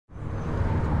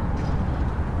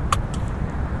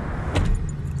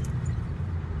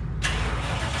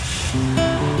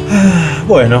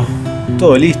Bueno,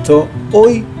 todo listo.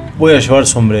 Hoy voy a llevar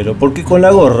sombrero, porque con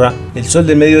la gorra el sol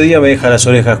del mediodía me deja las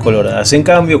orejas coloradas. En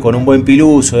cambio, con un buen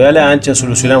piluso de ala ancha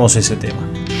solucionamos ese tema.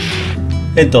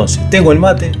 Entonces, tengo el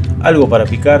mate, algo para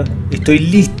picar, estoy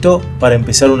listo para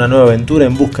empezar una nueva aventura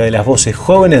en busca de las voces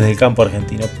jóvenes del campo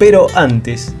argentino. Pero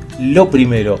antes, lo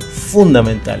primero,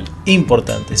 fundamental,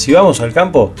 importante, si vamos al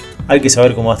campo, hay que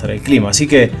saber cómo va a estar el clima. Así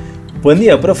que, buen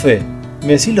día, profe,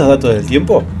 ¿me decís los datos del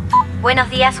tiempo? Buenos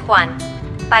días, Juan.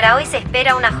 Para hoy se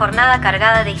espera una jornada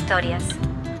cargada de historias.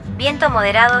 Viento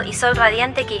moderado y sol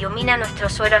radiante que ilumina nuestro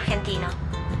suelo argentino.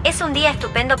 Es un día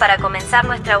estupendo para comenzar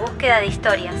nuestra búsqueda de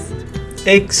historias.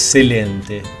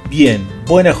 Excelente. Bien,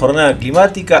 buena jornada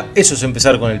climática, eso es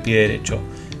empezar con el pie derecho.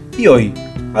 Y hoy,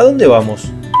 ¿a dónde vamos?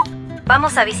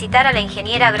 Vamos a visitar a la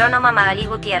ingeniera agrónoma Magalí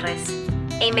Gutiérrez.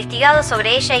 He investigado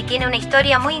sobre ella y tiene una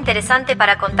historia muy interesante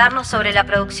para contarnos sobre la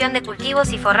producción de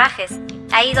cultivos y forrajes,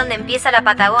 ahí donde empieza la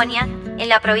Patagonia, en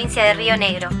la provincia de Río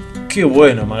Negro. Qué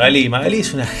bueno, Magalí. Magalí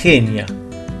es una genia.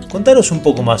 Contanos un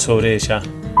poco más sobre ella.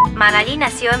 Magalí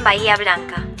nació en Bahía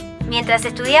Blanca. Mientras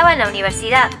estudiaba en la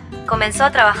universidad, comenzó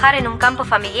a trabajar en un campo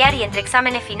familiar y entre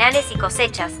exámenes finales y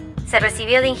cosechas, se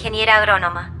recibió de ingeniera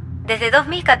agrónoma. Desde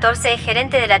 2014 es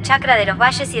gerente de la chacra de los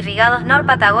valles irrigados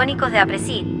norpatagónicos de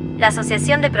Profertil, la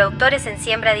asociación de productores en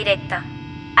siembra directa.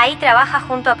 Ahí trabaja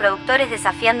junto a productores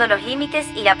desafiando los límites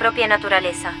y la propia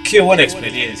naturaleza. ¡Qué buena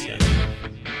experiencia!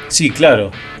 Sí,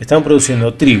 claro, están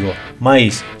produciendo trigo,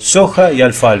 maíz, soja y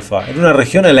alfalfa en una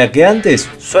región en la que antes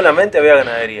solamente había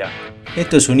ganadería.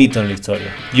 Esto es un hito en la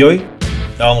historia y hoy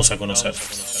la vamos a conocer.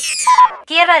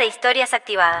 Tierra de Historias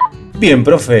activada. Bien,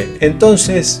 profe,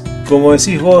 entonces, como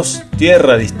decís vos,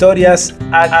 Tierra de Historias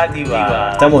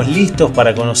activada. Estamos listos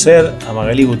para conocer a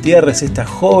Magalí Gutiérrez, esta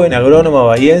joven agrónoma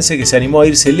bahiense que se animó a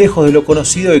irse lejos de lo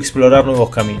conocido y explorar nuevos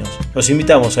caminos. Los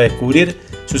invitamos a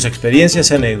descubrir sus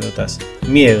experiencias y anécdotas,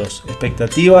 miedos,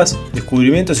 expectativas,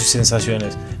 descubrimientos y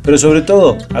sensaciones, pero sobre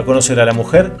todo a conocer a la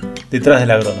mujer detrás de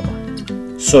la agrónoma.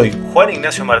 Soy Juan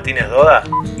Ignacio Martínez Doda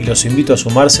y los invito a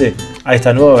sumarse a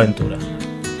esta nueva aventura.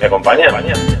 ¿Me acompañan?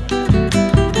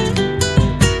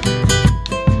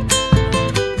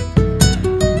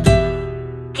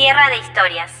 Tierra de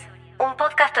Historias, un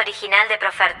podcast original de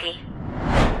Profertil.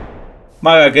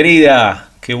 Maga querida,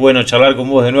 qué bueno charlar con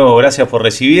vos de nuevo. Gracias por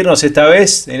recibirnos esta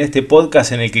vez en este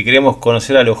podcast en el que queremos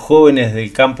conocer a los jóvenes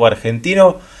del campo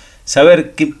argentino,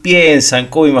 saber qué piensan,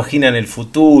 cómo imaginan el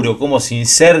futuro, cómo se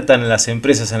insertan en las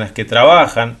empresas en las que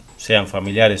trabajan, sean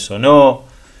familiares o no,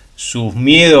 sus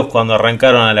miedos cuando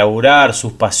arrancaron a laburar,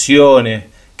 sus pasiones,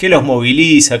 qué los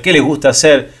moviliza, qué les gusta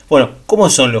hacer. Bueno, ¿cómo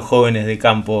son los jóvenes de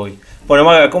campo hoy? Bueno,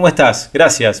 Maga, ¿cómo estás?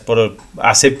 Gracias por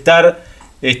aceptar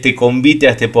este convite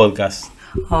a este podcast.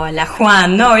 Hola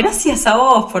Juan, no, gracias a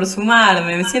vos por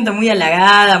sumarme, me siento muy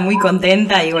halagada, muy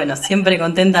contenta y bueno, siempre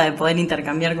contenta de poder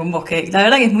intercambiar con vos, que la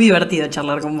verdad que es muy divertido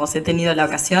charlar con vos, he tenido la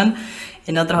ocasión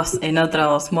en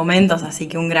otros momentos, así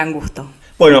que un gran gusto.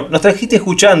 Bueno, nos trajiste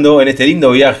escuchando en este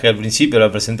lindo viaje al principio de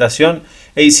la presentación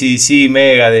AC/DC,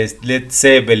 Megadeth, Led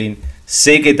Zeppelin,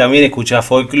 sé que también escuchás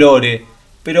folclore,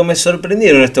 pero me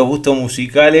sorprendieron estos gustos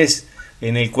musicales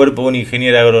en el cuerpo de una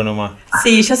ingeniera agrónoma.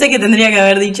 Sí, yo sé que tendría que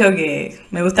haber dicho que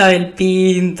me gustaba el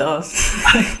Pintos,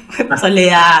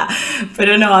 Soledad,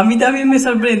 pero no, a mí también me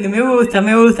sorprende, me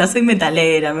gusta, soy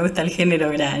metalera, me gusta el género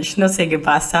grunge, no sé qué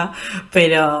pasa,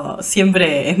 pero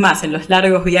siempre, es más, en los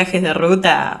largos viajes de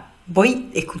ruta voy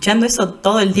escuchando eso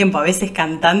todo el tiempo, a veces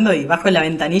cantando y bajo la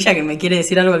ventanilla que me quiere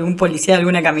decir algo algún policía de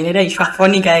alguna caminera y yo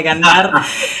afónica de cantar,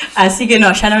 así que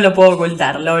no, ya no lo puedo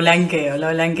ocultar, lo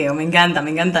blanqueo, me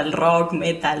encanta el rock,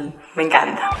 metal, me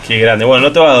encanta. Qué grande, bueno,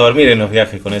 no te vas a dormir en los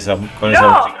viajes con esa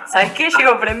música. ¿Sabes qué?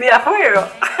 Llego prendida a fuego.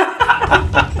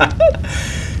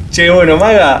 Che, bueno,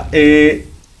 Maga,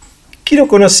 quiero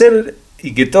conocer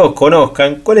y que todos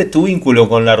conozcan cuál es tu vínculo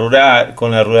con la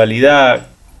ruralidad.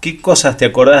 ¿Qué cosas te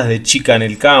acordás de chica en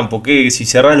el campo? Si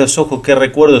cerrás los ojos, ¿qué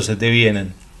recuerdos se te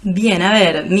vienen? Bien, a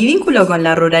ver, mi vínculo con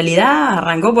la ruralidad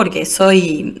arrancó porque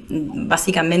soy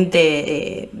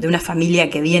básicamente de una familia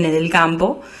que viene del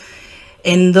campo,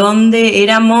 en donde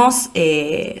éramos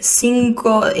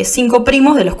cinco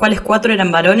primos, de los cuales 4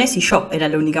 eran varones y yo era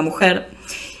la única mujer.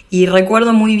 Y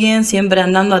recuerdo muy bien siempre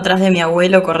andando atrás de mi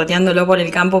abuelo, correteándolo por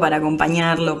el campo para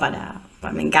acompañarlo,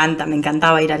 me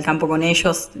encantaba ir al campo con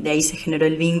ellos, de ahí se generó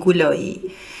el vínculo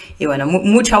y bueno,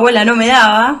 mucha bola no me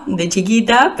daba de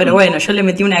chiquita, pero bueno, yo le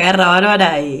metí una garra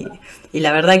bárbara y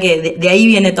la verdad que de ahí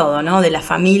viene todo, ¿no? De la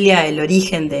familia, el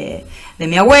origen de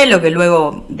mi abuelo, que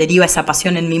luego deriva esa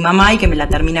pasión en mi mamá y que me la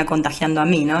termina contagiando a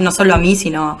mí, ¿no? No solo a mí,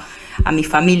 sino a mi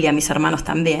familia, a mis hermanos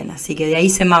también, así que de ahí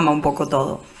se mama un poco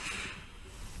todo.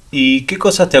 ¿Y qué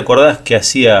cosas te acordás que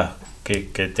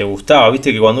que te gustaba?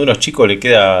 Viste que cuando uno es chico le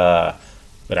queda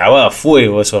grabado a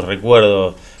fuego esos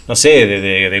recuerdos, no sé,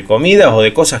 de comidas o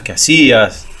de cosas que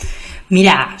hacías.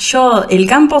 Mirá, el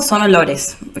campo son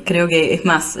olores, creo que es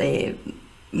más,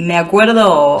 me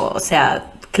acuerdo, o sea,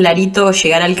 clarito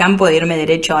llegar al campo e irme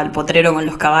derecho al potrero con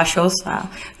los caballos,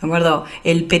 me acuerdo,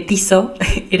 el petizo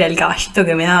era el caballito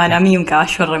que me daban a mí, un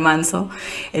caballo remanso,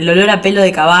 el olor a pelo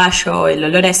de caballo, el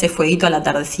olor a ese fueguito a la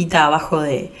tardecita abajo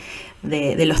de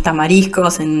los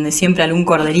tamariscos, en donde siempre algún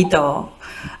corderito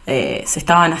se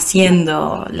estaban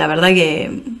haciendo, la verdad que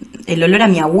el olor a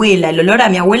mi abuela,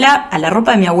 a la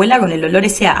ropa de mi abuela con el olor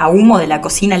ese a humo de la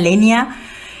cocina leña,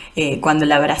 cuando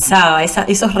la abrazaba,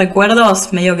 esos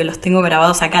recuerdos medio que los tengo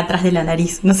grabados acá atrás de la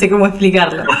nariz, no sé cómo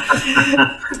explicarlo.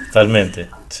 Totalmente,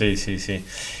 sí.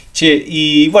 Che,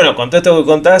 y bueno, con todo esto que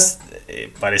contás,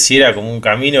 pareciera como un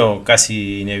camino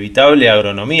casi inevitable a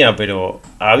agronomía, pero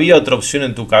 ¿había otra opción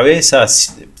en tu cabeza?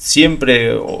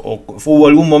 ¿Siempre o hubo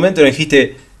algún momento en el que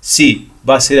dijiste, sí,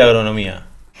 va a ser agronomía?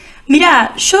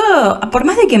 Mirá, yo, por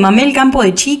más de que mamé el campo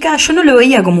de chica, yo no lo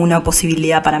veía como una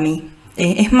posibilidad para mí.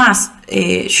 Es más,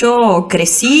 yo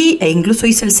crecí e incluso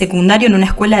hice el secundario en una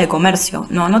escuela de comercio.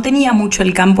 No tenía mucho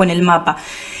el campo en el mapa.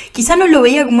 Quizá no lo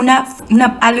veía como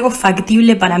algo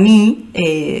factible para mí,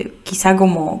 quizá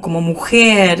como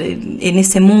mujer en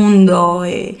ese mundo.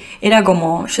 Era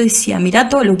como, yo decía, mirá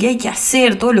todo lo que hay que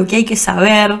hacer, todo lo que hay que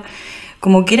saber.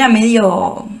 Como que era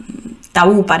medio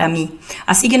tabú para mí.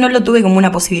 Así que no lo tuve como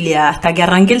una posibilidad. Hasta que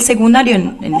arranqué el secundario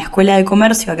en la escuela de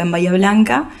comercio acá en Bahía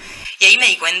Blanca. Y ahí me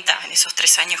di cuenta, en esos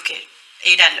 3 años, que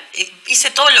hice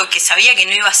todo lo que sabía que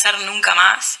no iba a hacer nunca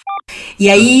más. Y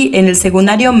ahí en el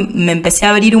secundario me empecé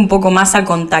a abrir un poco más a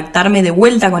contactarme de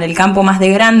vuelta con el campo más de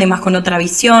grande, más con otra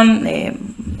visión.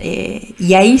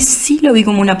 Y ahí sí lo vi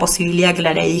como una posibilidad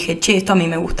clara y dije, che, esto a mí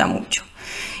me gusta mucho.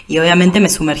 Y obviamente me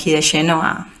sumergí de lleno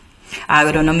a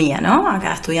agronomía, ¿no?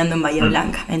 Acá estudiando en Bahía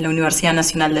Blanca, en la Universidad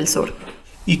Nacional del Sur.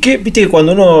 ¿Y qué? Viste que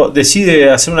cuando uno decide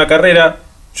hacer una carrera,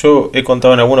 yo he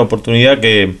contado en alguna oportunidad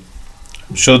que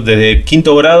yo desde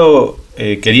 5º grado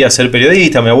quería ser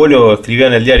periodista. Mi abuelo escribía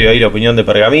en el diario ahí La Opinión de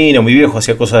Pergamino, mi viejo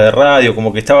hacía cosas de radio,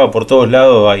 como que estaba por todos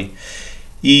lados ahí.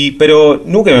 Pero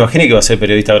nunca me imaginé que iba a ser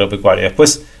periodista agropecuario.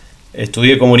 Después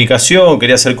estudié comunicación,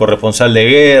 quería ser corresponsal de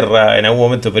guerra, en algún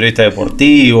momento periodista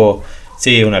deportivo.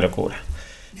 Sí, una locura.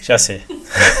 Ya sé.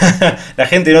 La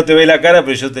gente no te ve la cara,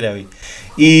 pero yo te la vi.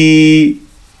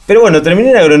 Pero bueno,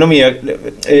 terminé en agronomía,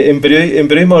 en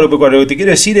periodismo agropecuario. Lo que te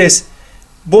quiero decir es,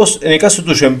 vos, en el caso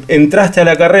tuyo, entraste a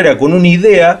la carrera con una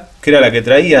idea, que era la que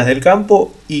traías del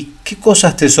campo, y ¿qué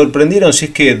cosas te sorprendieron si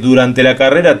es que durante la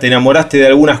carrera te enamoraste de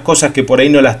algunas cosas que por ahí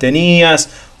no las tenías,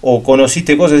 o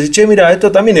conociste cosas y decís, che, mira,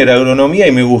 esto también era agronomía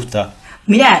y me gusta?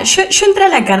 Mirá, yo entré a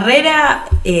la carrera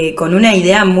con una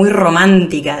idea muy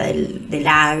romántica del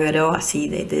agro, así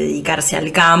de dedicarse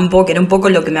al campo, que era un poco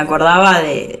lo que me acordaba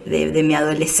de mi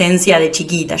adolescencia de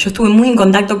chiquita. Yo estuve muy en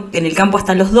contacto en el campo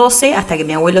hasta los 12, hasta que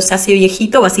mi abuelo se hace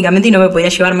viejito, básicamente, y no me podía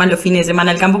llevar más los fines de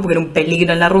semana al campo porque era un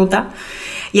peligro en la ruta,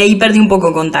 y ahí perdí un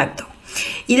poco contacto.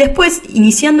 Y después,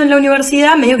 iniciando en la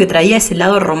universidad, medio que traía ese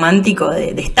lado romántico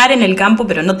de estar en el campo,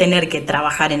 pero no tener que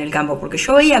trabajar en el campo, porque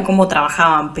yo veía cómo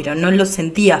trabajaban, pero no lo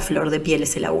sentía a flor de piel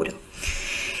ese laburo.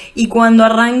 Y cuando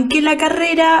arranqué la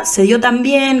carrera, se dio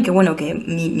también que, bueno, que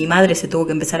mi madre se tuvo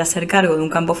que empezar a hacer cargo de un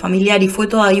campo familiar y fue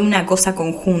todavía una cosa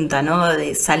conjunta, ¿no?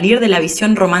 De salir de la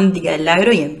visión romántica del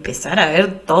agro y empezar a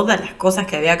ver todas las cosas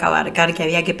que había que abarcar, que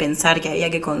había que pensar, que había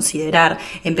que considerar,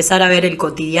 empezar a ver el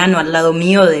cotidiano al lado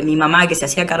mío de mi mamá que se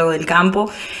hacía cargo del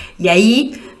campo. Y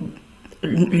ahí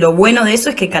lo bueno de eso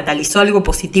es que catalizó algo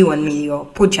positivo en mí.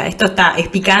 Digo, pucha, esto es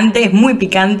picante, es muy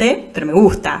picante, pero me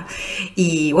gusta.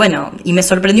 Y bueno, y me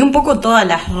sorprendió un poco todas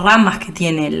las ramas que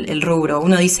tiene el rubro.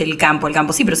 Uno dice el campo,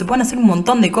 sí, pero se pueden hacer un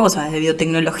montón de cosas, desde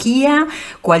biotecnología,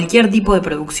 cualquier tipo de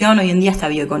producción, hoy en día hasta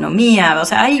bioeconomía. O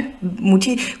sea, hay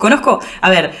conozco,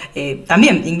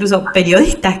 también incluso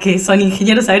periodistas que son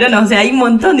ingenieros agrónomos, o sea, hay un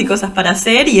montón de cosas para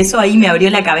hacer y eso ahí me abrió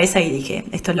la cabeza y dije,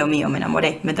 esto es lo mío, me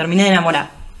enamoré, me terminé de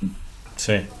enamorar.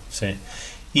 Sí.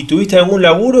 ¿Y tuviste algún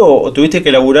laburo o tuviste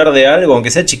que laburar de algo, aunque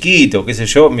sea chiquito, qué sé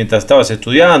yo, mientras estabas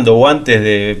estudiando o antes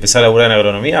de empezar a laburar en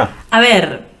agronomía? A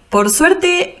ver, por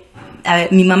suerte,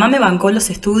 mi mamá me bancó los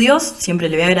estudios, siempre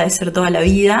le voy a agradecer toda la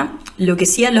vida. Lo que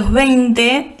sí, a los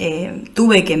 20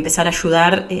 tuve que empezar a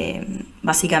ayudar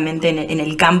básicamente en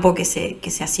el campo que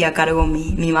se hacía cargo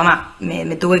mi mamá.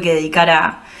 Me tuve que dedicar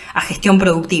a gestión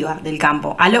productiva del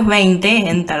campo. A los 20,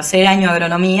 en 3er año de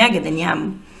agronomía, que tenía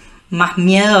más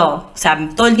miedo, o sea,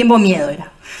 todo el tiempo miedo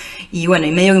era. Y bueno,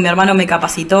 y medio que mi hermano me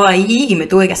capacitó ahí y me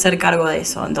tuve que hacer cargo de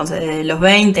eso. Entonces, desde los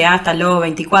 20 hasta los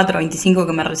 24, 25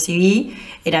 que me recibí,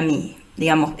 era mi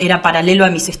digamos, era paralelo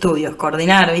a mis estudios,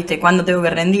 coordinar, ¿viste? ¿Cuándo tengo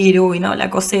que rendir? Uy, no, la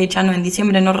cosecha, no, en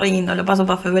diciembre no rindo, lo paso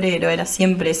para febrero, era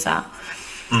siempre esa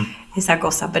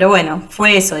cosa. Pero bueno,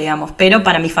 fue eso, digamos, pero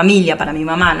para mi familia, para mi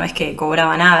mamá, no es que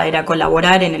cobraba nada, era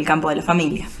colaborar en el campo de la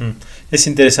familia. Es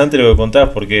interesante lo que contás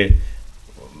porque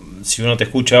si uno te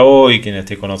escucha hoy, quienes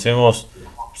te conocemos,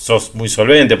 sos muy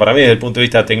solvente. Para mí, desde el punto de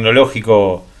vista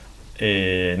tecnológico,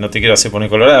 no te quiero hacer poner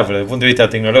colorada, pero desde el punto de vista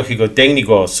tecnológico y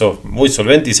técnico, sos muy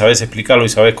solvente y sabés explicarlo y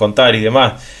sabés contar y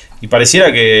demás. Y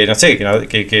pareciera que, no sé,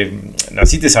 que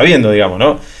naciste sabiendo, digamos,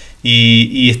 ¿no?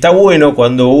 Y está bueno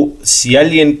cuando, si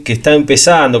alguien que está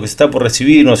empezando, que se está por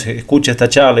recibirnos, escucha esta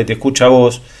charla y te escucha a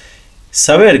vos,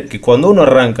 saber que cuando uno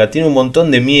arranca tiene un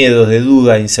montón de miedos, de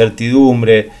dudas,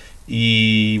 incertidumbre,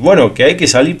 y bueno, que hay que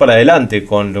salir para adelante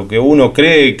con lo que uno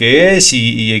cree que es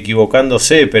y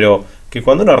equivocándose, pero que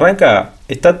cuando uno arranca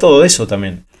está todo eso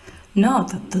también. No,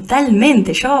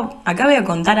 totalmente. Yo acá voy a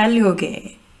contar algo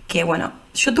que bueno,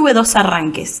 yo tuve 2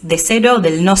 arranques de cero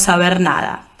del no saber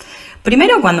nada.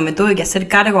 Primero, cuando me tuve que hacer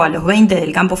cargo a los 20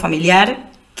 del campo familiar,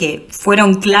 que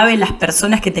fueron clave las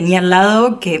personas que tenía al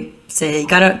lado, que se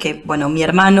dedicaron, que bueno, mi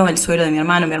hermano, el suegro de mi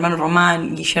hermano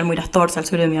Román, Guillermo Irastorza, el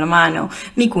suegro de mi hermano,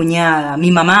 mi cuñada, mi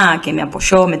mamá, que me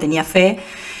apoyó, me tenía fe.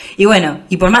 Y bueno,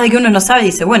 y por más de que uno no sabe,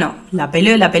 dice, bueno, la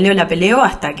peleo,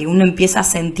 hasta que uno empieza a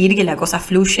sentir que la cosa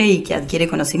fluye y que adquiere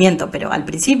conocimiento. Pero al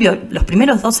principio, los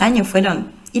primeros 2 años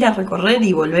fueron ir a recorrer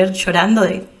y volver llorando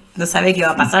de no saber qué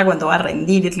va a pasar, cuánto va a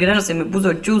rendir, el grano se me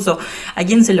puso chuzo, a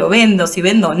quién se lo vendo, si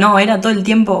vendo o no, era todo el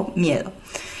tiempo miedo.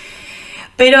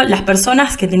 Pero las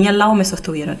personas que tenía al lado me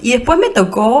sostuvieron. Y después me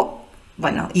tocó,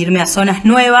 bueno, irme a zonas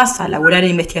nuevas, a laburar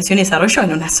en investigación y desarrollo,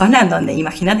 en una zona donde,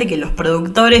 imagínate que los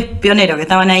productores pioneros que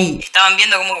estaban ahí estaban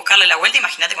viendo cómo buscarle la vuelta,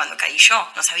 imagínate cuando caí yo,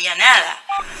 no sabía nada.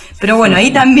 Pero bueno, ahí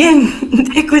también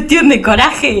es cuestión de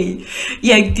coraje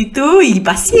y actitud y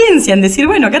paciencia en decir,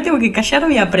 bueno, acá tengo que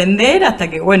callarme y aprender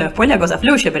hasta que, bueno, después la cosa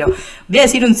fluye. Pero voy a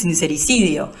decir un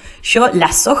sincericidio. Yo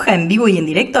la soja en vivo y en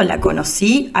directo la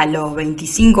conocí a los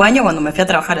 25 años cuando me fui a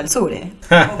trabajar al sur.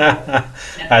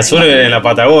 Al sur en la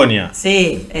Patagonia.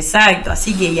 Sí, exacto.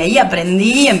 Así que y ahí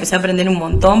aprendí, empecé a aprender un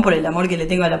montón por el amor que le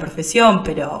tengo a la profesión.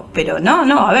 Pero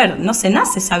no, a ver, no se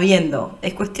nace sabiendo.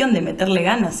 Es cuestión de meterle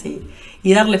ganas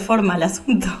y darle forma al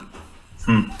asunto.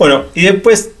 Bueno, y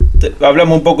después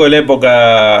hablamos un poco de la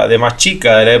época de más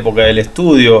chica, de la época del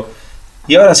estudio,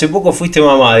 y ahora hace poco fuiste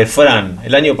mamá de Fran,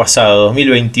 el año pasado,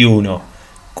 2021.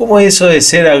 ¿Cómo es eso de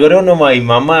ser agrónoma y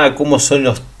mamá? ¿Cómo son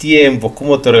los tiempos?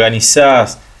 ¿Cómo te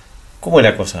organizás? ¿Cómo es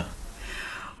la cosa?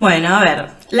 Bueno, a ver,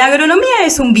 la agronomía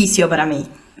es un vicio para mí.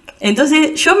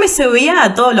 Entonces yo me subía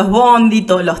a todos los bondi,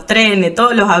 todos los trenes,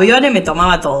 todos los aviones, me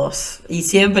tomaba todos. Y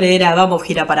siempre era, vamos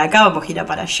gira para acá, vamos gira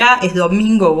para allá, es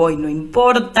domingo, voy, no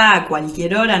importa, a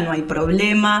cualquier hora, no hay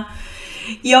problema.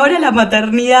 Y ahora la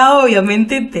maternidad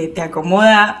obviamente te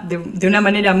acomoda de una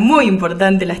manera muy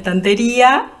importante la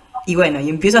estantería. Y bueno, y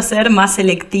empiezo a ser más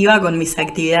selectiva con mis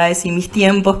actividades y mis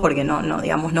tiempos porque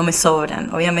no me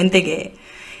sobran. Obviamente que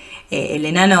el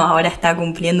enano ahora está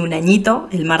cumpliendo 1 añito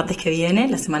el martes que viene,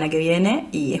 la semana que viene,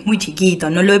 y es muy chiquito,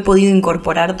 no lo he podido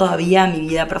incorporar todavía a mi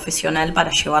vida profesional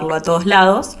para llevarlo a todos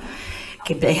lados,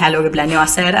 que es algo que planeo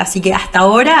hacer, así que hasta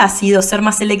ahora ha sido ser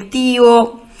más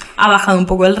selectivo, ha bajado un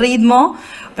poco el ritmo,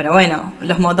 pero bueno,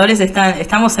 los motores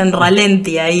estamos en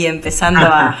ralenti ahí, empezando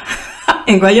a...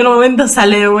 En cualquier momento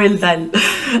sale de vuelta,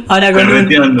 ahora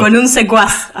con un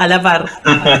secuaz a la par.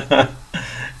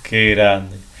 Qué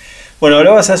grande. Bueno,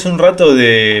 hablabas hace un rato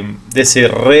de ese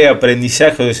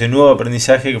reaprendizaje, de ese nuevo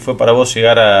aprendizaje que fue para vos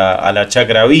llegar a la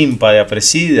chacra Vimpa de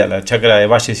Apreside, a la chacra de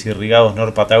valles irrigados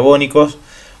norpatagónicos,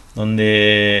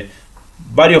 donde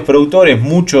varios productores,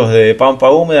 muchos de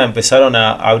pampa húmeda, empezaron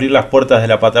a abrir las puertas de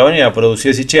la Patagonia y a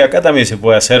producir. Decir, che, acá también se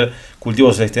puede hacer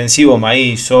cultivos extensivos,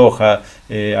 maíz, soja,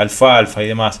 alfalfa y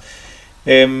demás.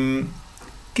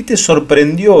 ¿Qué te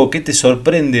sorprendió o qué te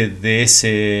sorprende de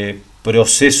ese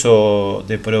proceso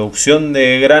de producción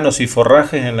de granos y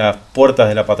forrajes en las puertas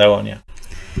de la Patagonia?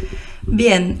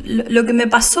 Bien, lo que me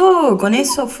pasó con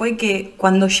eso fue que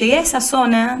cuando llegué a esa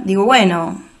zona, digo,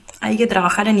 bueno, hay que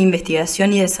trabajar en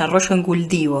investigación y desarrollo en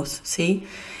cultivos, ¿sí?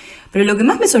 Pero lo que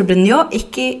más me sorprendió es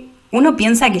que uno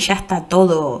piensa que ya está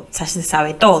todo, ya se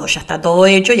sabe todo, ya está todo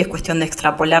hecho y es cuestión de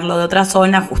extrapolarlo de otra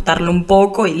zona, ajustarlo un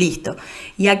poco y listo.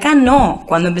 Y acá no,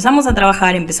 cuando empezamos a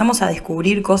trabajar empezamos a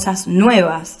descubrir cosas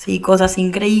nuevas, ¿sí? Cosas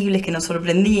increíbles que nos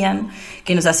sorprendían,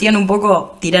 que nos hacían un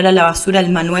poco tirar a la basura el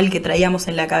manual que traíamos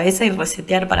en la cabeza y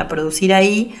resetear para producir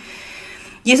ahí.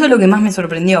 Y eso es lo que más me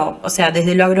sorprendió, o sea,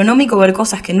 desde lo agronómico ver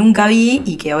cosas que nunca vi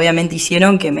y que obviamente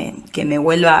hicieron que me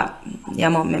vuelva,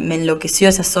 digamos, me enloqueció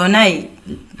esa zona y,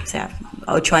 o sea,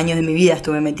 8 años de mi vida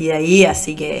estuve metida ahí,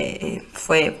 así que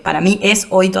para mí es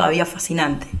hoy todavía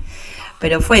fascinante.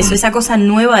 Pero fue eso, esa cosa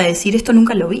nueva de decir, esto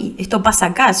nunca lo vi, esto pasa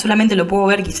acá, solamente lo puedo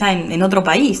ver quizá en otro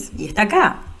país, y está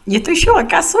acá. Y estoy yo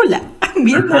acá sola,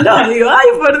 viéndolo, digo, ¡ay,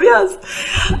 por Dios!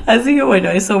 Así que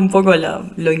bueno, eso es un poco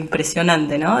lo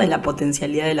impresionante, ¿no? De la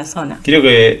potencialidad de la zona. Quiero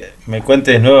que me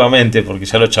cuentes nuevamente, porque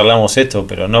ya lo charlamos esto,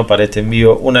 pero no para este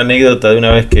envío, una anécdota de una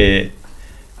vez que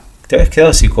te habías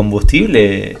quedado sin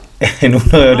combustible en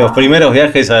uno de los primeros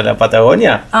viajes a la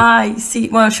Patagonia. Ay, sí,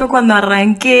 bueno, yo cuando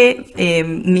arranqué,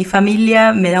 mi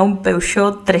familia me da un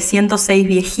Peugeot 306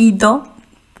 viejito,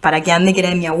 para que ande, que era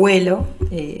de mi abuelo.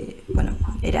 Bueno,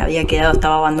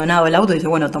 estaba abandonado el auto, y dice,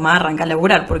 bueno, tomá, arranca a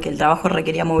laburar, porque el trabajo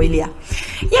requería movilidad.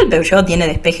 Y el Peugeot tiene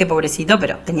despeje, pobrecito,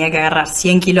 pero tenía que agarrar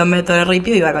 100 kilómetros de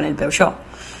ripio y iba con el Peugeot.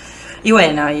 Y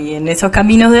bueno, y en esos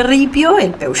caminos de ripio,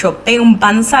 el Peugeot pega un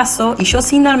panzazo, y yo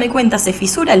sin darme cuenta se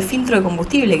fisura el filtro de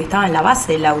combustible que estaba en la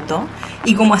base del auto,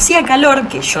 y como hacía calor,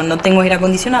 que yo no tengo aire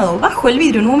acondicionado, bajo el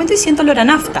vidrio en un momento y siento olor a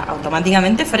nafta,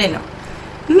 automáticamente freno.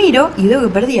 Miro y veo que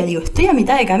perdía, digo, estoy a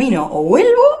mitad de camino, o vuelvo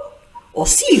o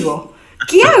sigo.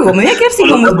 ¿Qué hago? Me voy a quedar sin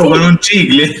combustible. Con un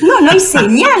chicle. No hay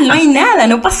señal, no hay nada,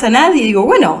 no pasa nada. Y digo,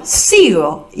 bueno,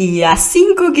 sigo. Y a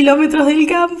 5 kilómetros del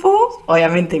campo,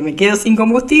 obviamente me quedo sin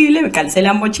combustible, me calcé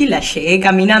la mochila, llegué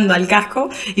caminando al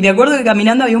casco. Y me acuerdo que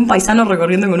caminando había un paisano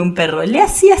recorriendo con un perro. Le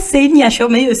hacía señas, yo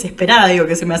medio desesperada, digo,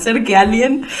 que se me acerque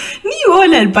alguien. Ni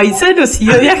bola, el paisano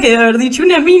siguió viaje de haber dicho,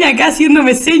 una mina acá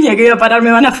haciéndome señas que voy a parar,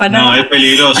 me van a afanar. No, es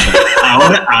peligroso.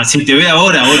 Ahora, si te ve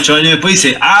ahora, 8 años después,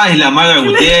 dice, es la Magalí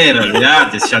Gutiérrez,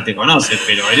 ya te conoce,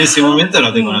 pero en ese momento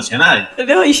no te conocía nadie.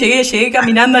 No, y llegué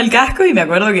caminando al casco, y me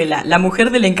acuerdo que la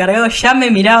mujer del encargado ya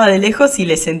me miraba de lejos y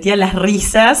le sentía las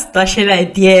risas, toda llena de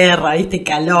tierra, viste,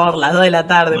 calor, las 2 de la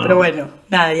tarde, pero bueno,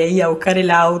 nada, y ahí a buscar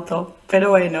el auto. Pero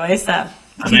bueno,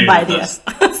 varias.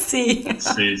 Sí.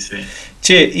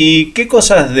 Che, ¿y qué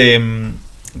cosas de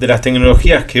las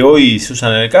tecnologías que hoy se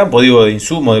usan en el campo, digo, de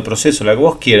insumo, de proceso, la que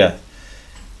vos quieras,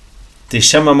 te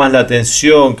llama más la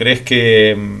atención? ¿Crees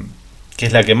que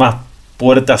es la que más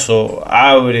puertas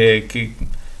abre?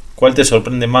 ¿Cuál te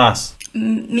sorprende más?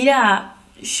 Mira,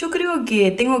 yo creo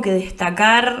que tengo que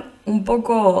destacar un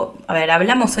poco, a ver,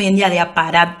 hablamos hoy en día de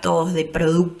aparatos, de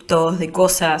productos, de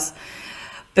cosas,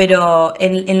 pero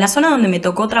en la zona donde me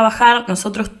tocó trabajar,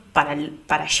 nosotros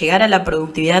para llegar a la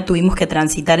productividad tuvimos que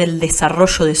transitar el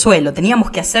desarrollo de suelo, teníamos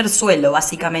que hacer suelo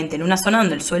básicamente, en una zona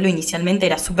donde el suelo inicialmente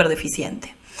era súper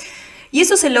deficiente. Y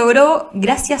eso se logró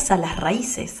gracias a las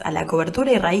raíces, a la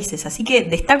cobertura de raíces. Así que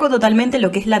destaco totalmente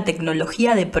lo que es la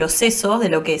tecnología de procesos, de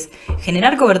lo que es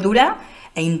generar cobertura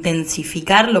e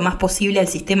intensificar lo más posible el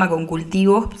sistema con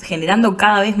cultivos, generando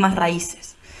cada vez más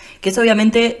raíces. Que eso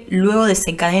obviamente luego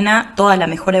desencadena toda la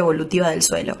mejora evolutiva del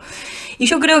suelo. Y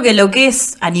yo creo que lo que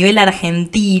es a nivel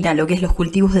Argentina, lo que es los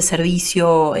cultivos de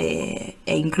servicio e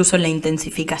incluso la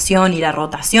intensificación y la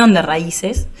rotación de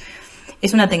raíces,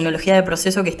 es una tecnología de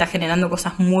proceso que está generando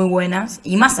cosas muy buenas,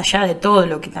 y más allá de todo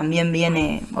lo que también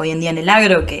viene hoy en día en el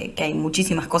agro, que hay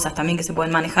muchísimas cosas también que se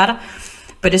pueden manejar,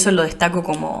 pero eso lo destaco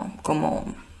como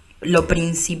lo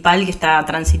principal que está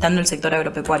transitando el sector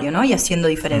agropecuario, ¿no? Y haciendo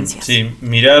diferencias. Sí,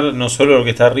 mirar no solo lo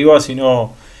que está arriba,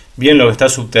 sino bien lo que está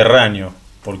subterráneo,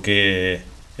 porque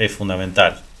es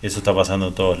fundamental. Eso está pasando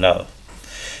en todos lados.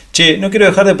 Che, no quiero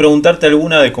dejar de preguntarte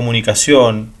alguna de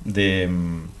comunicación, de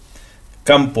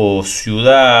campo,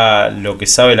 ciudad, lo que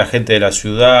sabe la gente de la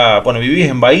ciudad. Bueno, vivís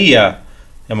en Bahía,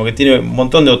 digamos que tiene un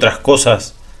montón de otras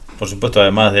cosas, por supuesto,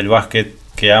 además del básquet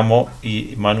que amo,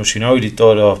 y Manu Ginóbili y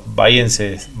todos los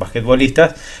bahienses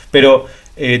basquetbolistas, pero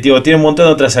tiene un montón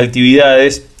de otras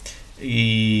actividades.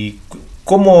 ¿Y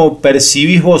cómo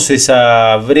percibís vos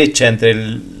esa brecha entre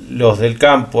los del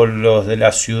campo, los de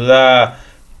la ciudad,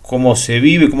 cómo se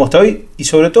vive, cómo está hoy? Y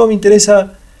sobre todo me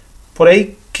interesa por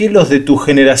ahí, ¿qué los de tu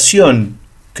generación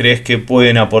crees que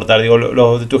pueden aportar? Digo,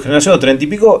 los de tu generación, 30 y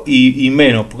pico y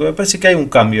menos, porque me parece que hay un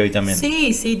cambio ahí también.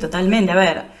 Sí, totalmente. A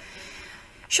ver,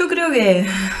 yo creo que,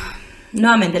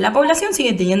 nuevamente, la población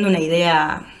sigue teniendo una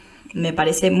idea, me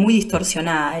parece, muy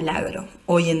distorsionada del agro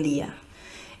hoy en día.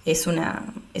 Es una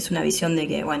visión de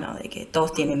que, bueno, de que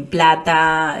todos tienen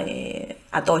plata,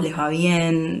 a todos les va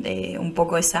bien, de un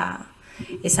poco esa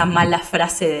mala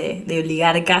frase de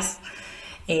oligarcas.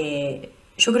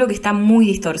 Yo creo que está muy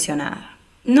distorsionada.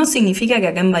 No significa que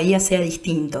acá en Bahía sea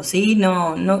distinto, ¿sí?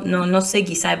 No sé,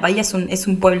 quizá Bahía es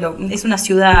un pueblo, es una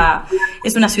ciudad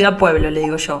pueblo, le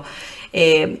digo yo.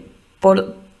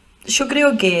 Yo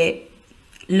creo que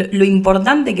lo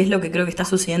importante, que es lo que creo que está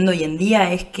sucediendo hoy en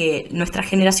día, es que nuestra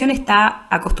generación está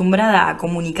acostumbrada a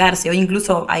comunicarse. Hoy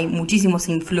incluso hay muchísimos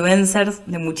influencers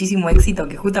de muchísimo éxito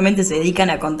que justamente se dedican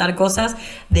a contar cosas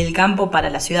del campo para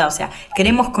la ciudad. O sea,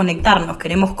 queremos conectarnos,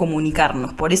 queremos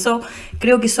comunicarnos. Por eso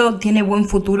creo que eso tiene buen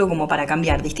futuro como para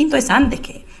cambiar. Distinto es antes,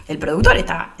 que el productor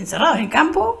estaba encerrado en el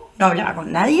campo, no hablaba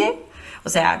con nadie, o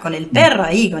sea, con el perro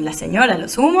ahí, con la señora, lo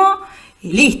sumo,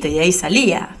 y listo, y de ahí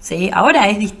salía, ¿sí? Ahora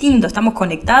es distinto, estamos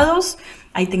conectados,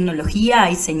 hay tecnología,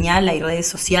 hay señal, hay redes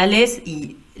sociales,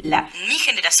 y mi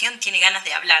generación tiene ganas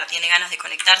de hablar, tiene ganas de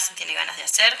conectarse, tiene ganas de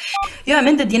hacer, y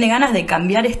obviamente tiene ganas de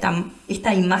cambiar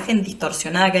esta imagen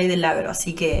distorsionada que hay del agro.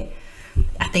 Así que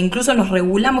hasta incluso nos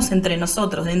regulamos entre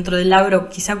nosotros dentro del agro,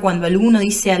 quizá cuando alguno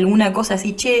dice alguna cosa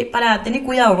así, che, tené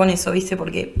cuidado con eso, ¿viste?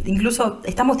 Porque incluso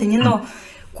estamos teniendo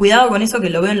cuidado con eso,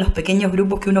 que lo veo en los pequeños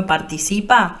grupos que uno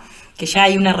participa, que ya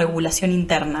hay una regulación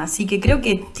interna. Así que creo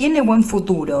que tiene buen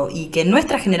futuro y que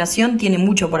nuestra generación tiene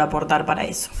mucho por aportar para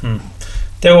eso.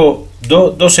 Te hago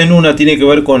dos en una. Tiene que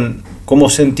ver con cómo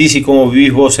sentís y cómo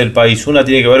vivís vos el país. Una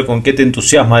tiene que ver con qué te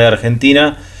entusiasma de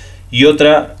Argentina, y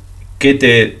otra qué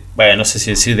te, no sé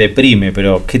si decir deprime,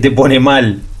 pero qué te pone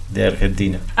mal de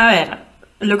Argentina. A ver,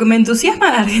 lo que me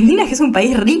entusiasma de Argentina es que es un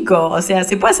país rico. O sea,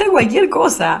 se puede hacer cualquier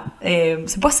cosa,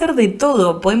 se puede hacer de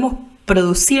todo, podemos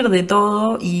producir de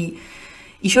todo, y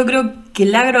yo creo que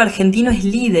el agro argentino es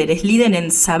líder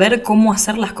en saber cómo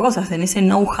hacer las cosas, en ese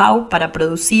know-how para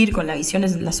producir, con la visión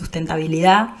de la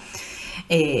sustentabilidad,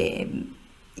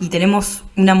 y tenemos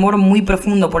un amor muy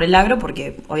profundo por el agro,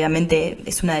 porque obviamente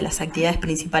es una de las actividades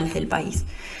principales del país.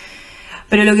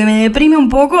 Pero lo que me deprime un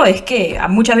poco es que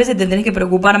muchas veces te tenés que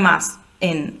preocupar más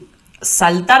en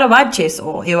saltar baches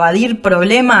o evadir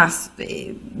problemas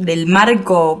del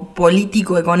marco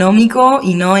político-económico,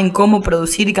 y no en cómo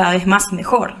producir cada vez más y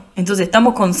mejor. Entonces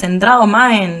estamos concentrados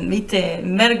más en,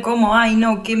 en ver cómo,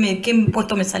 qué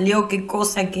impuesto me salió, qué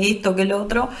cosa, qué esto, qué lo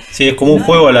otro. Sí, es como un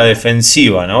juego a la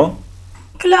defensiva, ¿no?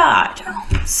 Claro,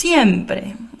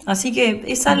 siempre. Así que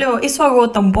eso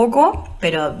agota un poco,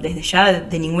 pero desde ya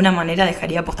de ninguna manera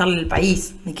dejaría apostarle al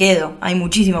país. Me quedo, hay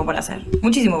muchísimo por hacer,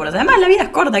 muchísimo por hacer. Además, la vida es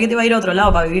corta, ¿qué te va a ir a otro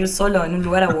lado para vivir solo en un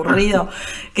lugar aburrido?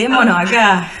 Quedémonos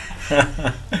acá.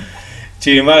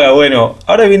 Che, Maga, bueno,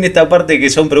 ahora viene esta parte que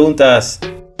son preguntas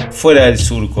fuera del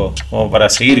surco, como para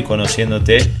seguir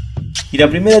conociéndote. Y la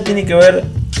primera tiene que ver,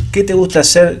 ¿qué te gusta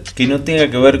hacer que no tenga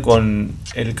que ver con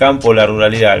el campo o la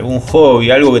ruralidad? ¿Algún hobby,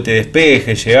 algo que te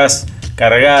despeje, llegás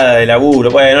cargada de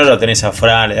laburo? Bueno, no lo tenés a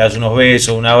Fran, le das unos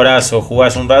besos, un abrazo,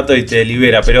 jugás un rato y te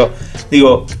libera. Pero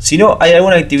digo, si no, ¿hay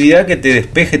alguna actividad que te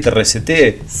despeje, te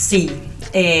resetee? Sí,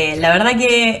 la verdad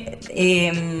que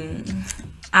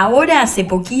ahora hace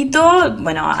poquito,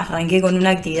 arranqué con una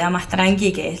actividad más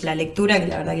tranqui, que es la lectura, que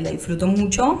la verdad que la disfruto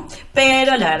mucho.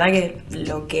 Pero la verdad que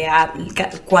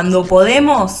cuando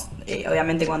podemos,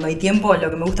 obviamente cuando hay tiempo,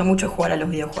 lo que me gusta mucho es jugar a los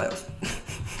videojuegos.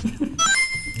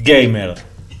 Gamer.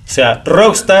 O sea,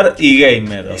 rockstar y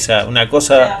gamer, o sea, una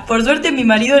cosa... Por suerte mi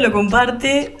marido lo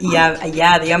comparte, y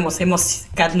ya digamos,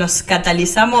 nos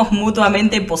catalizamos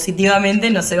mutuamente, positivamente,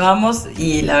 nos cebamos,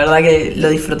 y la verdad que lo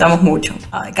disfrutamos mucho.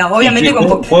 Obviamente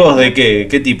con ¿Juegos de qué?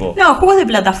 ¿Qué tipo? No, juegos de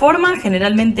plataforma,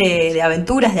 generalmente de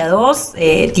aventuras, de a dos,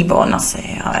 tipo, no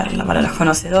sé, a ver, para los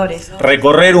conocedores, ¿no?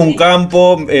 Recorrer un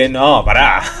campo, no,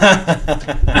 pará.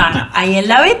 No, ahí en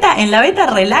la beta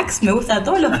relax me gusta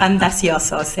todo lo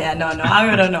fantasioso, o sea,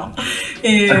 agro no.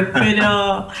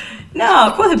 Pero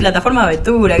no, juegos de plataforma de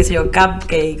aventura, qué sé yo,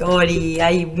 Cupcake, Ori,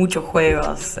 hay muchos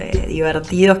juegos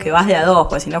divertidos que vas de a dos,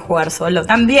 pues si no jugar solo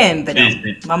también, pero sí.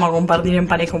 Vamos a compartir en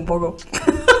pareja un poco.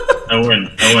 Está bueno.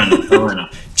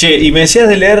 Che, y me decías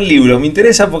de leer libros, me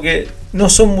interesa porque no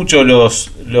son muchos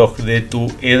los de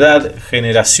tu edad,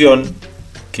 generación,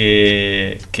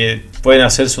 que pueden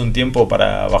hacerse un tiempo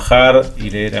para bajar y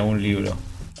leer algún libro.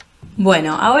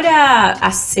 Bueno, ahora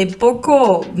hace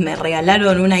poco me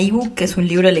regalaron una ebook, que es un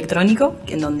libro electrónico,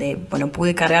 en donde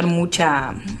pude cargar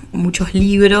muchos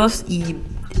libros, y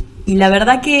la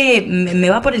verdad que me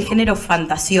va por el género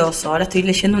fantasioso. Ahora estoy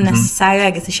leyendo una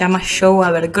saga que se llama Joe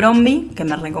Abercrombie, que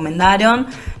me recomendaron.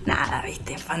 Nada,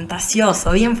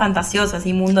 fantasioso, bien fantasioso,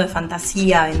 así mundo de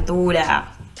fantasía,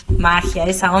 aventura, magia,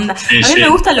 esa onda. A mí me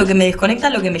gusta lo que me desconecta,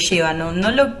 lo que me lleva,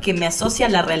 no lo que me asocia a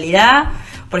la realidad.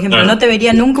 Por ejemplo, no te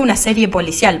vería nunca una serie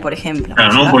policial, por ejemplo.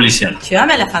 Claro, no policial.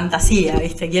 Llévame a la fantasía,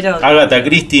 quiero... Agatha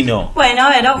Christie no. Bueno, a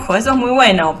ver, ojo, eso es muy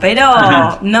bueno, pero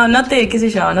no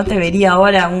te vería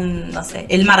ahora no sé,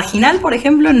 El Marginal, por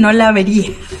ejemplo, no la vería.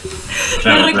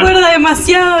 Me recuerda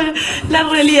demasiado la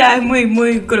realidad, es muy,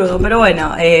 muy crudo, pero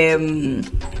bueno,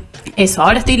 Eso,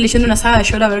 ahora estoy leyendo una saga de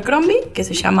Joel Abercrombie que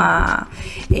se llama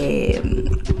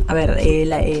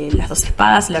Las dos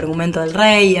espadas, el argumento del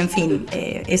rey, en fin,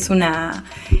 es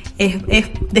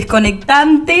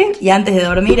desconectante, y antes de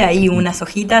dormir ahí unas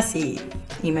hojitas y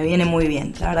me viene muy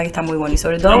bien, la verdad que está muy bueno y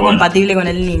sobre todo compatible con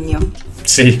el niño.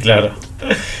 Sí, claro.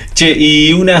 Che,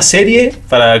 ¿y una serie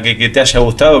para que te haya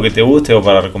gustado, que te guste o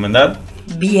para recomendar?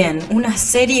 Bien, una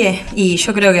serie, y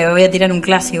yo creo que voy a tirar un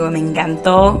clásico, me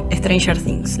encantó Stranger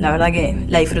Things, la verdad que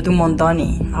la disfruté un montón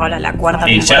y ahora la cuarta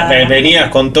temporada. Y ya venías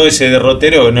con todo ese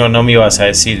derrotero, no me ibas a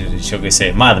decir, yo qué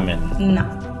sé, Mad Men. No.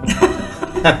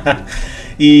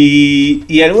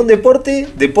 ¿Y algún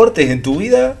deportes en tu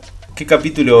vida? ¿Qué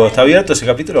capítulo? ¿Está abierto ese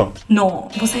capítulo? No,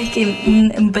 vos sabés que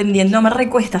un pendiente, no me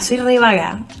recuesta, soy re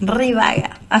vaga,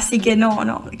 así que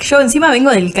no. Yo encima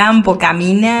vengo del campo,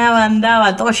 caminaba,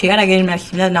 andaba, todo, llegar a quererme al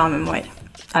gimnasio, no, me muero.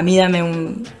 A mí dame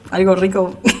algo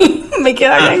rico, me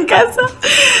quedo acá en casa,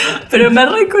 pero me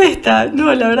recuesta.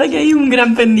 No, la verdad que hay un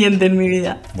gran pendiente en mi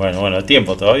vida. Bueno,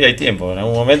 tiempo, todavía hay tiempo. En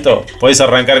algún momento podés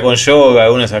arrancar con yoga,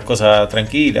 alguna de esas cosas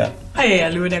tranquilas. Hay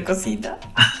alguna cosita.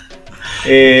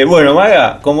 Bueno,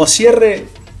 Maga, como cierre,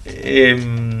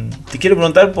 te quiero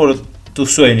preguntar por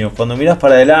tus sueños. Cuando mirás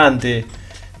para adelante,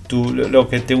 lo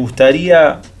que te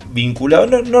gustaría vinculado,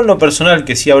 no en lo personal,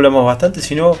 que sí hablamos bastante,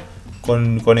 sino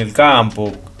con el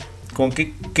campo. ¿Con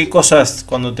qué cosas,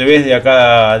 cuando te ves de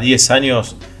acá a 10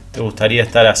 años, te gustaría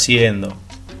estar haciendo?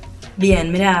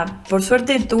 Bien, mirá, por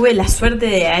suerte tuve la suerte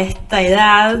de a esta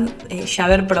edad ya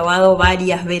haber probado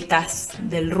varias betas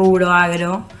del rubro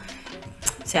agro.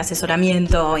 O sea,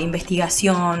 asesoramiento,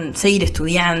 investigación, seguir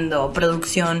estudiando,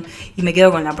 producción, y me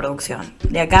quedo con la producción.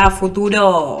 De acá a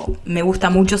futuro me gusta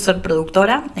mucho ser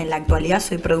productora, en la actualidad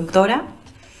soy productora,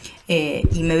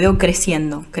 y me veo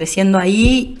creciendo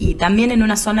ahí, y también en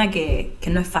una zona que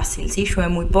no es fácil, ¿sí? Llueve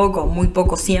muy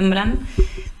poco siembran,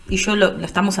 y yo lo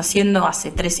estamos haciendo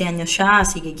hace 13 años ya,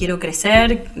 así que quiero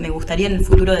crecer, me gustaría en el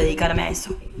futuro dedicarme a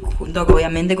eso. Junto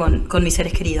obviamente con mis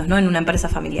seres queridos, ¿no? En una empresa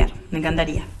familiar, me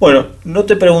encantaría. Bueno, no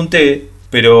te pregunté,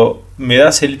 pero me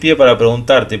das el pie para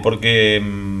preguntarte, porque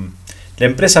la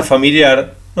empresa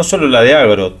familiar, no solo la de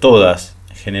agro, todas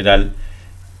en general,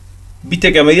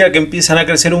 viste que a medida que empiezan a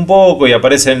crecer un poco y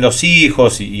aparecen los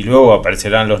hijos y luego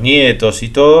aparecerán los nietos y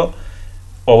todo,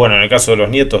 o bueno, en el caso de los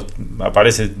nietos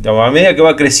aparece, a medida que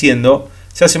va creciendo,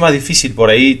 se hace más difícil por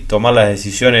ahí tomar las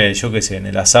decisiones, yo qué sé, en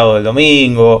el asado del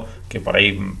domingo, que por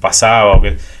ahí pasaba.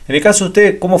 En el caso de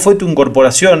usted, ¿cómo fue tu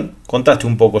incorporación? Contaste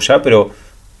un poco ya, pero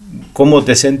 ¿cómo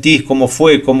te sentís? ¿Cómo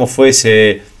fue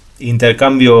ese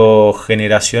intercambio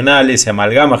generacional, ese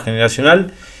amalgama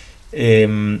generacional?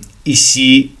 Y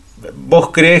si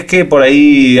vos crees que por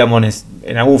ahí, digamos,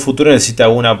 en algún futuro necesita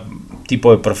algún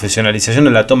tipo de profesionalización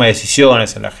en la toma de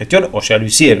decisiones, en la gestión, o ya lo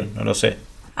hicieron, no lo sé.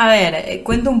 A ver,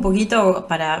 cuento un poquito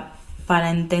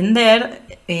para entender.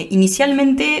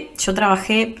 Inicialmente yo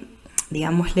trabajé,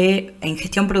 digámosle, en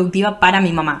gestión productiva para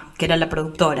mi mamá, que era la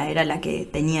productora, era la que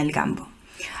tenía el campo.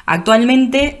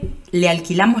 Actualmente le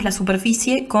alquilamos la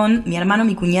superficie con mi hermano,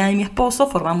 mi cuñada y mi esposo,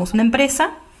 formamos una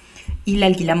empresa y le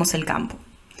alquilamos el campo.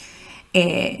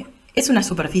 Es una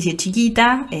superficie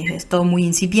chiquita, es todo muy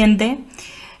incipiente.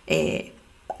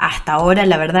 Hasta ahora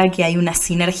la verdad que hay una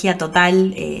sinergia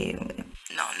total.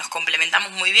 Nos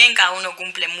complementamos muy bien, cada uno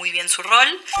cumple muy bien su rol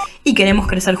y queremos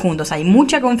crecer juntos. Hay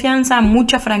mucha confianza,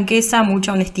 mucha franqueza,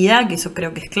 mucha honestidad, que eso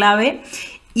creo que es clave.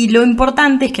 Y lo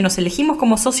importante es que nos elegimos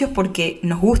como socios porque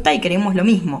nos gusta y queremos lo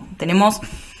mismo. Tenemos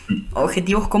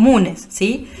objetivos comunes,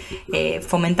 ¿sí?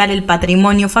 Fomentar el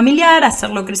patrimonio familiar,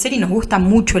 hacerlo crecer, y nos gusta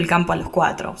mucho el campo a los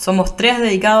 4. Somos 3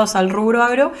 dedicados al rubro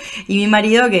agro y mi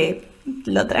marido, que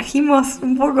lo trajimos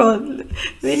un poco,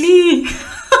 vení.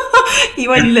 Y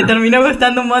bueno, le terminó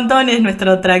gustando un montón, es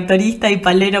nuestro tractorista y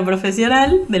palero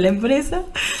profesional de la empresa.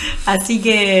 Así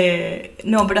que,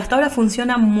 no, pero hasta ahora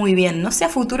funciona muy bien. No sé, a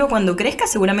futuro, cuando crezca,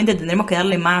 seguramente tendremos que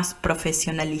darle más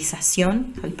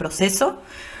profesionalización al proceso.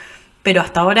 Pero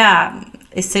hasta ahora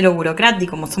es cero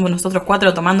burocrático, como somos nosotros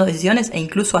 4 tomando decisiones e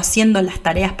incluso haciendo las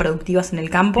tareas productivas en el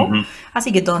campo. Uh-huh.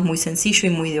 Así que todo es muy sencillo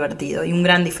y muy divertido y un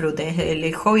gran disfrute. Es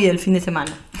el hobby del fin de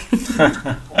semana.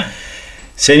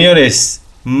 Señores,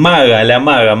 la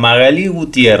maga Magalí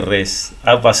Gutiérrez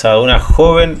ha pasado, una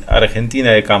joven argentina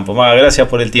de campo. Maga, gracias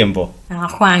por el tiempo.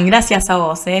 Juan, gracias a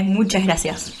vos, muchas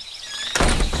gracias.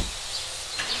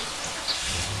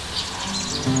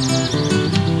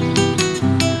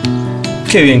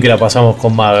 Qué bien que la pasamos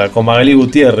con Magalí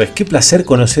Gutiérrez. Qué placer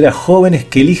conocer a jóvenes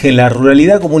que eligen la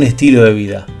ruralidad como un estilo de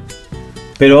vida.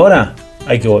 Pero ahora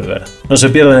hay que volver. No se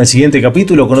pierdan el siguiente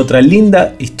capítulo con otra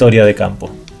linda historia de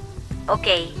campo. Ok,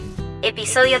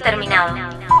 Episodio terminado.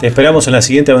 Te esperamos en la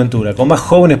siguiente aventura con más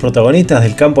jóvenes protagonistas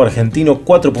del campo argentino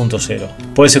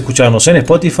 4.0. Puedes escucharnos en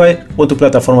Spotify o en tus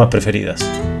plataformas preferidas.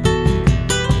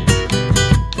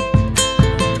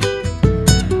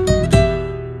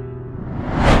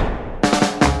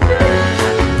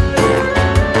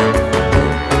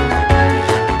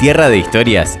 Tierra de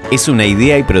Historias es una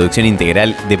idea y producción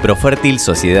integral de Profertil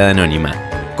Sociedad Anónima.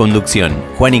 Conducción,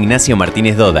 Juan Ignacio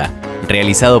Martínez Doda.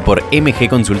 Realizado por MG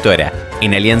Consultora,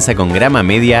 en alianza con Grama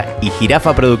Media y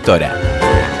Jirafa Productora.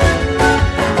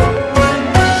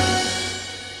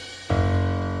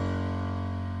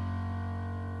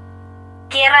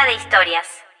 Tierra de Historias,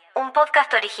 un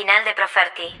podcast original de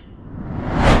Profertil.